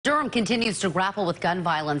Durham continues to grapple with gun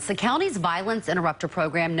violence. The county's violence interrupter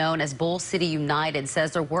program, known as Bull City United,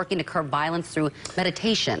 says they're working to curb violence through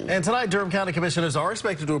meditation. And tonight, Durham County commissioners are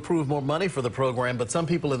expected to approve more money for the program, but some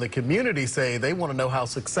people in the community say they want to know how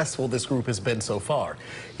successful this group has been so far.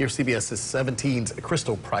 Here's CBS's 17's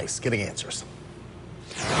Crystal Price getting answers.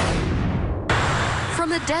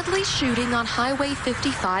 From a deadly shooting on Highway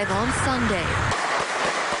 55 on Sunday,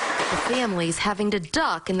 the families having to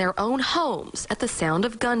duck in their own homes at the sound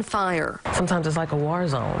of gunfire. Sometimes it's like a war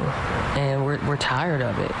zone, and we're tired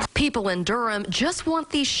of it. People in Durham just want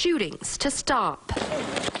these shootings to stop.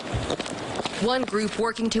 One group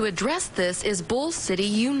working to address this is Bull City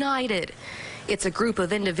United. It's a group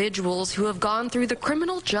of individuals who have gone through the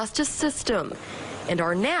criminal justice system and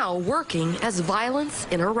are now working as violence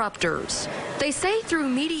interrupters. They say through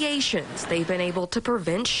mediations, they've been able to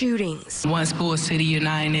prevent shootings. Once Bull City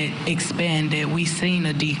United expanded, we've seen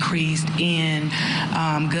a decrease in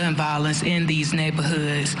gun violence in these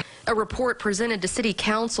neighborhoods. A report presented to City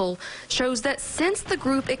Council shows that since the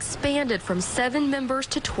group expanded from 7 members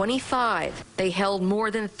to 25, they held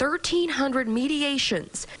more than 1,300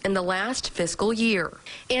 mediations in the last fiscal year.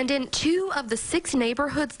 And in 2 of the 6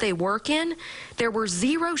 neighborhoods they work in, there were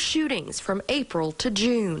 0 shootings from April to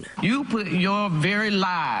June. You put your very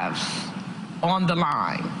lives on the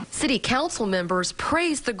line. City Council members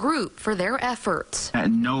praised the group for their efforts.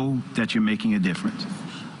 And know that you're making a difference.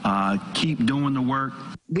 Keep doing the work.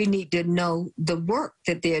 We need to know the work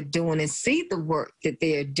that they're doing and see the work that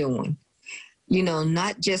they're doing. You know,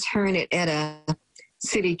 not just hearing it at a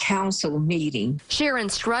city council meeting. Sharon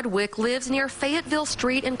Strudwick lives near Fayetteville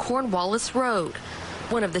Street and Cornwallis Road,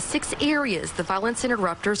 one of the 6 areas the violence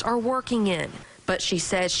interrupters are working in. But she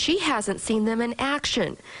says she hasn't seen them in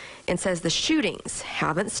action and says the shootings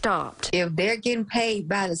haven't stopped. If they're getting paid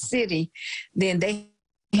by the city, then they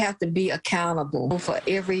have to be accountable for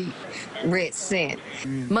every red cent.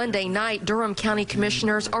 Monday night, Durham County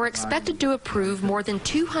commissioners are expected to approve more than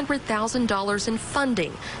 $200,000 in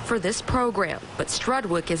funding for this program. But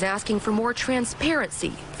Strudwick is asking for more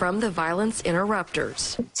transparency from the violence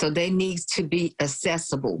interrupters. So they need to be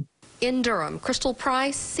accessible. In Durham, Crystal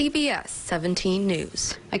Price, CBS 17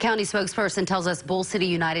 News. A county spokesperson tells us Bull City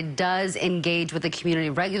United does engage with the community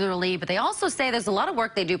regularly, but they also say there's a lot of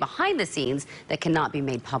work they do behind the scenes that cannot be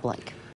made public.